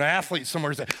somewhere or an athlete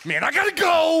somewhere who say, man, I got to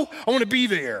go. I want to be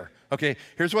there. Okay,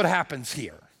 here's what happens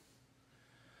here.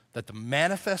 That the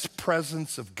manifest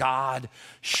presence of God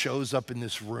shows up in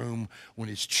this room when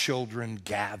his children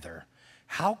gather.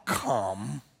 How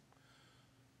come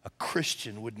a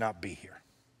Christian would not be here?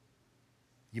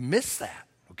 You miss that,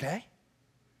 okay?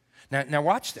 Now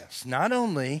watch this. Not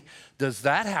only does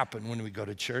that happen when we go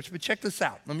to church, but check this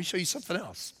out. Let me show you something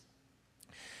else.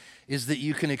 Is that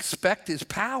you can expect his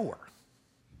power.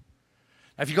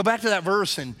 Now, if you go back to that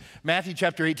verse in Matthew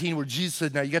chapter 18 where Jesus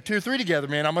said, now you got 2 or 3 together,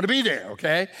 man, I'm going to be there,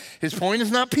 okay? His point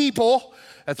is not people.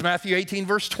 That's Matthew 18,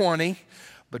 verse 20.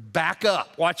 But back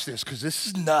up. Watch this, because this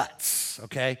is nuts,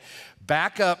 okay?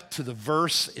 Back up to the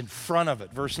verse in front of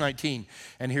it, verse 19.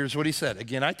 And here's what he said.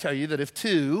 Again, I tell you that if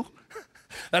 2...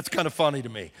 That's kind of funny to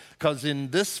me, because in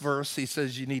this verse, he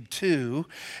says you need 2,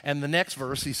 and the next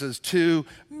verse, he says 2,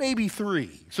 maybe 3.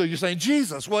 So you're saying,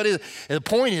 Jesus, what is it? And the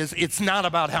point is, it's not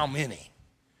about how many.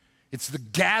 It's the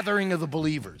gathering of the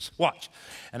believers. Watch.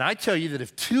 And I tell you that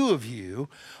if 2 of you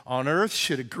on earth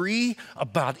should agree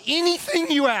about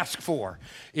anything you ask for,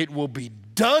 it will be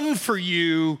done for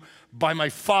you by my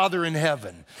Father in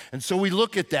heaven. And so we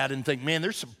look at that and think, man,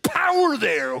 there's some power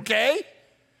there, okay?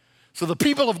 So the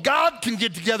people of God can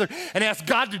get together and ask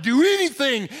God to do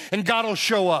anything and God will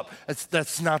show up.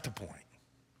 That's not the point.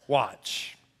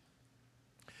 Watch.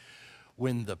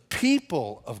 When the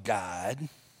people of God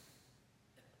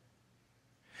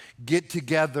get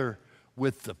together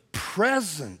with the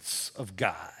presence of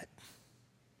God,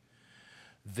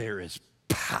 there is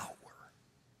power.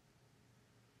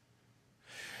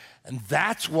 And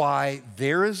that's why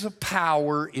there is a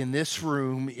power in this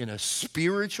room in a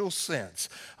spiritual sense.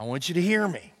 I want you to hear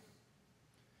me.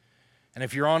 And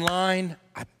if you're online,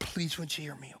 I please want you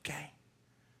to hear me, okay?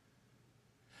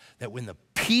 That when the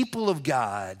people of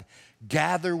God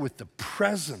gather with the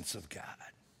presence of God,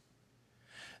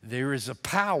 there is a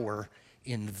power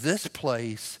in this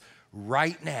place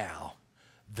right now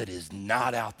that is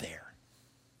not out there.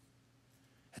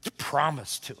 It's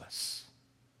promised to us.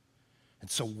 And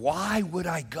so why would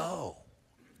I go?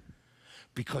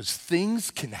 Because things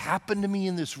can happen to me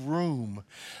in this room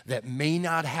that may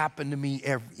not happen to me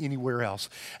anywhere else.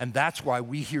 And that's why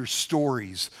we hear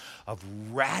stories of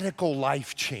radical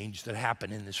life change that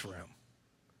happen in this room.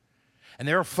 And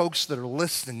there are folks that are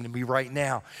listening to me right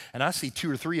now, and I see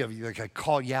 2 or 3 of you that could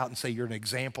call you out and say you're an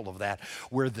example of that,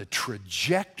 where the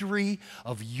trajectory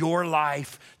of your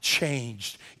life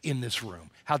changed in this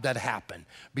room. How'd that happen?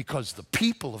 Because the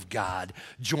people of God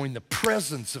joined the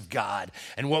presence of God.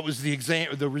 And what was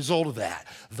the result of that?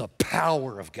 The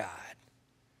power of God.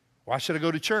 Why should I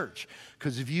go to church?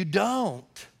 Because if you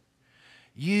don't,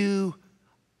 you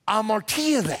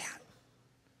amartia that.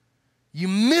 You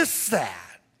miss that.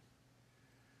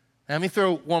 Now, let me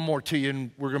throw one more to you,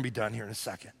 and we're going to be done here in a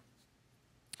second.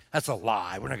 That's a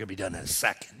lie. We're not going to be done in a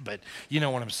second, but you know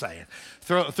what I'm saying.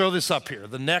 Throw this up here.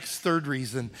 The next third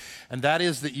reason, and that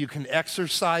is that you can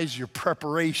exercise your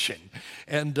preparation.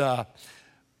 And I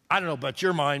don't know about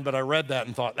your mind, but I read that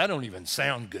and thought, that don't even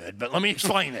sound good. But let me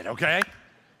explain it, okay?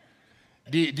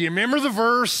 Do you remember the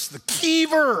verse, the key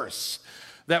verse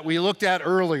that we looked at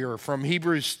earlier from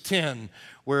Hebrews 10,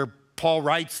 where Paul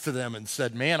writes to them and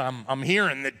said, man, I'm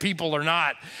hearing that people are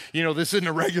not, this isn't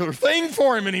a regular thing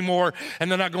for him anymore,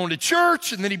 and they're not going to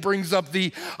church. And then he brings up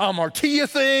the amartia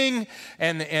thing,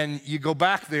 and you go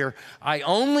back there. I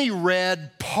only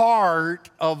read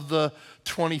part of the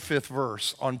 25th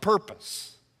verse on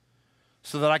purpose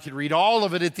so that I could read all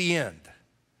of it at the end.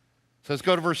 So let's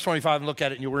go to verse 25 and look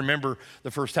at it, and you'll remember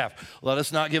the first half. Let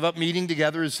us not give up meeting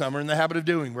together as some are in the habit of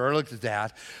doing. We already looked at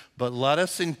that. But let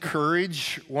us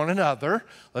encourage one another.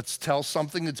 Let's tell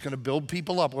something that's going to build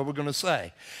people up, what we're going to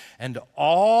say. And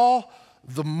all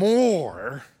the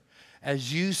more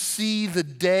as you see the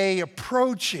day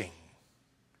approaching.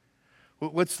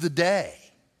 What's the day?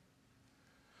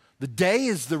 The day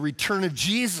is the return of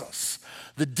Jesus.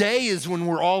 The day is when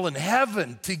we're all in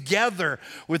heaven together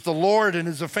with the Lord and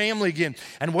as a family again.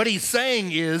 And what he's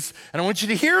saying is, and I want you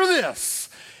to hear this,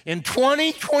 in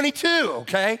 2022,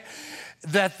 okay,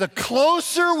 that the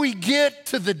closer we get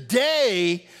to the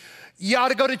day, you ought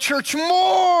to go to church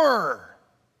more,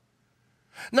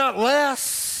 not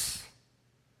less.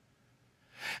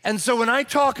 And so when I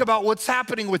talk about what's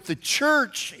happening with the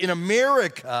church in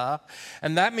America,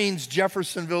 and that means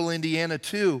Jeffersonville, Indiana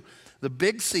too, the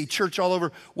Big C, church all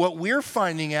over, what we're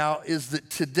finding out is that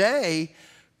today,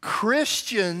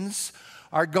 Christians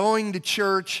are going to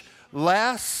church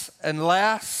less and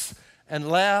less and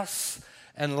less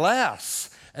and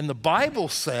less. And the Bible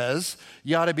says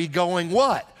you ought to be going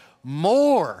what?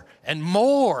 More and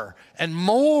more and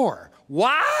more.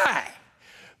 Why?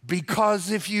 Because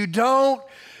if you don't,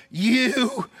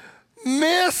 you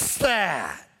miss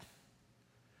that.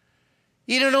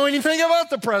 You don't know anything about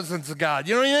the presence of God.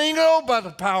 You don't even know about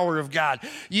the power of God.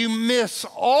 You miss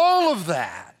all of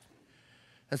that.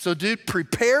 And so, dude,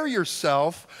 prepare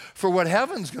yourself for what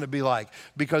heaven's going to be like,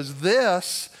 because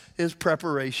this is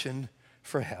preparation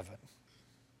for heaven.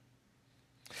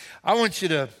 I want you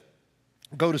to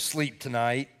go to sleep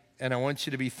tonight, and I want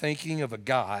you to be thinking of a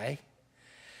guy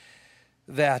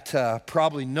that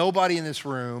probably nobody in this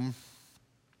room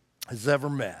has ever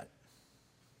met.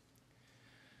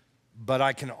 But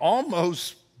I can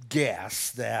almost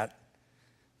guess that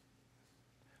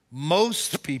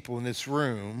most people in this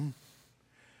room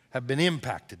have been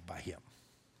impacted by him.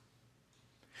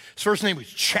 His first name was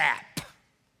Chap.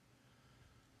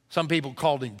 Some people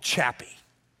called him Chappie.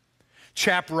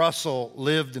 Chap Russell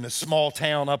lived in a small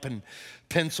town up in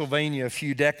Pennsylvania a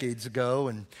few decades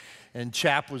ago, and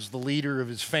Chap was the leader of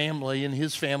his family, and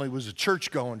his family was a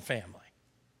church-going family.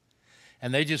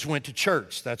 And they just went to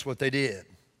church. That's what they did.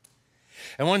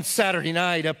 And one Saturday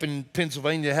night up in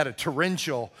Pennsylvania, they had a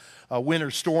torrential winter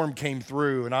storm came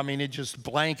through. And I mean, it just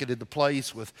blanketed the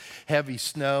place with heavy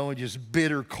snow and just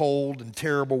bitter cold and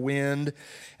terrible wind.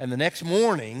 And the next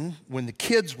morning, when the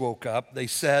kids woke up, they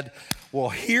said, well,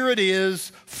 here it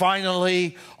is,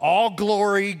 finally, all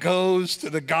glory goes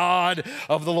to the God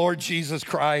of the Lord Jesus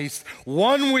Christ.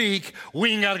 1 week,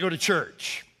 we ain't got to go to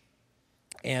church.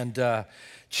 And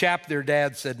Chap, their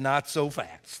dad, said, not so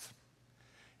fast.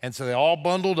 And so they all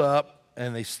bundled up,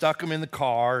 and they stuck him in the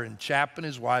car, and Chap and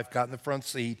his wife got in the front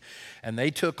seat, and they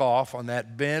took off on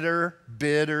that bitter,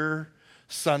 bitter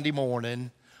Sunday morning,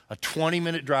 a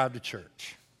 20-minute drive to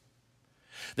church.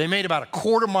 They made about a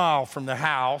quarter mile from the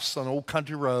house on an old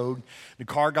country road. The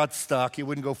car got stuck. It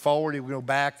wouldn't go forward. It would go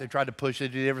back. They tried to push it,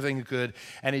 did everything they could,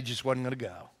 and it just wasn't going to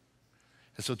go.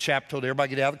 And so Chap told everybody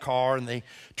to get out of the car, and they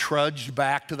trudged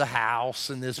back to the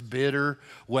house in this bitter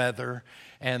weather.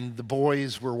 And the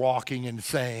boys were walking and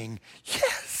saying,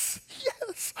 yes,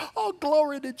 yes, all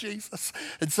glory to Jesus.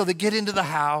 And so they get into the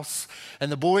house,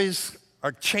 and the boys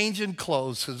are changing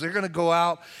clothes because they're going to go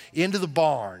out into the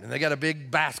barn. And they got a big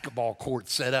basketball court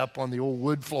set up on the old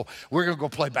wood floor. We're going to go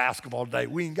play basketball today.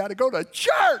 We ain't got to go to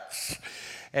church.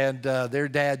 And their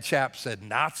dad, Chap, said,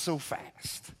 not so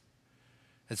fast.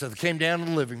 And so they came down to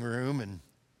the living room,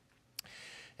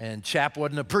 and Chap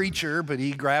wasn't a preacher, but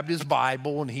he grabbed his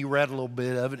Bible and he read a little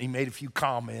bit of it. And he made a few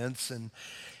comments, and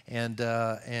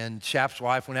Chap's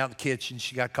wife went out in the kitchen.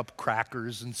 She got a couple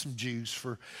crackers and some juice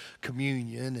for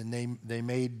communion, and they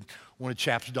made one of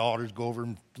Chap's daughters go over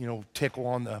and tickle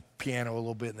on the piano a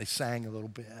little bit, and they sang a little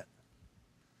bit.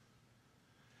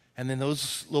 And then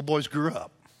those little boys grew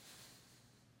up.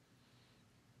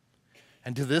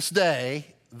 And to this day,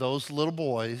 those little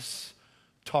boys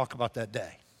talk about that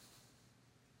day.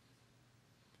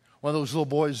 One of those little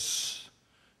boys,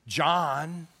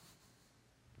 John,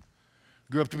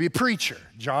 grew up to be a preacher.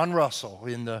 John Russell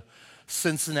in the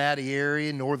Cincinnati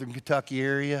area, northern Kentucky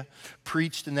area,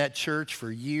 preached in that church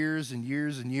for years and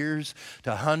years and years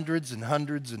to hundreds and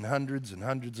hundreds and hundreds and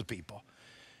hundreds of people.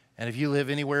 And if you live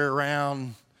anywhere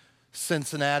around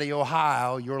Cincinnati,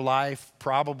 Ohio, your life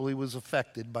probably was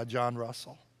affected by John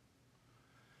Russell.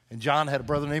 And John had a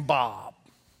brother named Bob.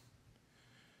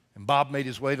 And Bob made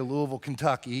his way to Louisville,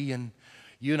 Kentucky, and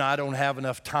you and I don't have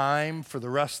enough time for the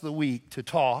rest of the week to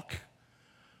talk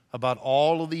about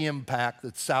all of the impact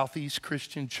that Southeast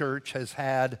Christian Church has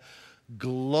had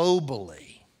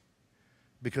globally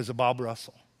because of Bob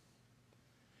Russell.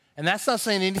 And that's not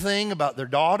saying anything about their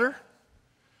daughter.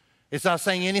 It's not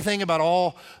saying anything about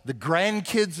all the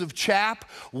grandkids of Chap.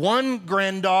 One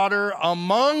granddaughter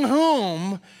among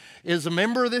whom is a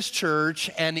member of this church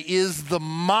and is the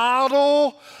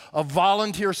model of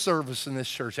volunteer service in this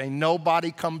church. Ain't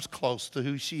nobody comes close to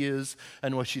who she is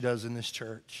and what she does in this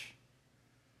church.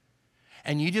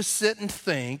 And you just sit and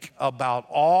think about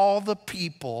all the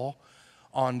people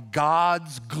on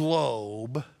God's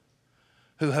globe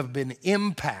who have been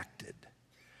impacted,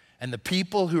 and the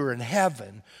people who are in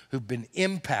heaven who've been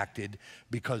impacted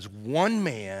because one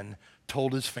man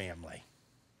told his family,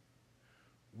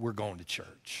 we're going to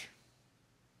church.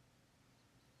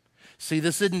 See,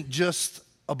 this isn't just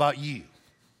about you.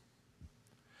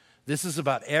 This is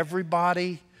about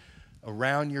everybody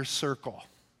around your circle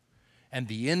and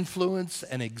the influence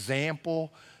and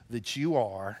example that you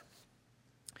are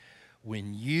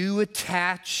when you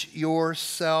attach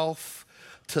yourself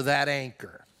to that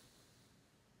anchor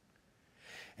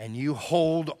and you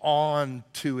hold on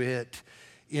to it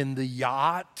in the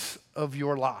yacht of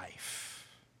your life.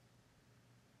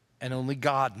 And only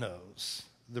God knows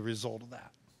the result of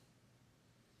that.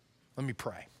 Let me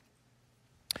pray.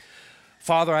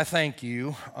 Father, I thank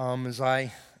you as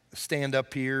I stand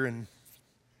up here, and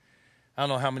I don't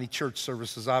know how many church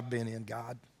services I've been in,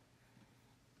 God.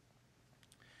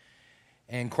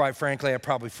 And quite frankly, I've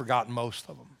probably forgotten most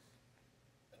of them.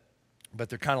 But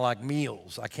they're kind of like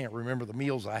meals. I can't remember the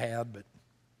meals I had, but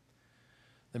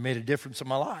they made a difference in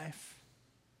my life.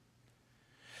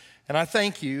 And I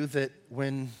thank you that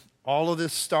when all of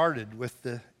this started with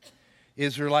the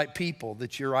Israelite people,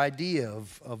 that your idea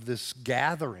of this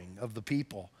gathering of the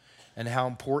people and how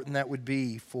important that would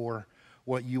be for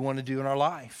what you want to do in our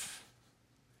life.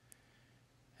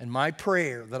 And my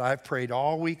prayer that I've prayed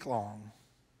all week long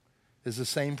is the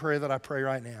same prayer that I pray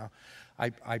right now.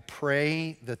 I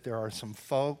pray that there are some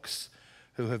folks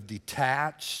who have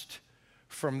detached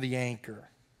from the anchor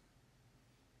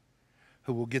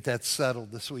who will get that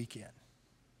settled this weekend.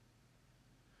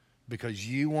 Because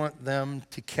you want them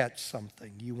to catch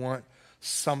something. You want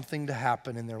something to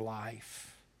happen in their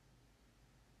life.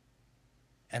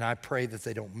 And I pray that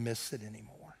they don't miss it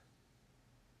anymore.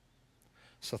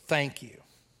 So thank you.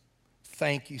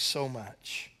 Thank you so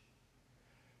much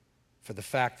for the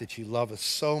fact that you love us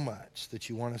so much that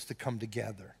you want us to come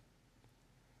together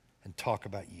and talk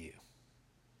about you.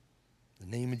 In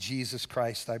the name of Jesus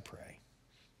Christ, I pray.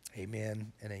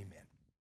 Amen and amen.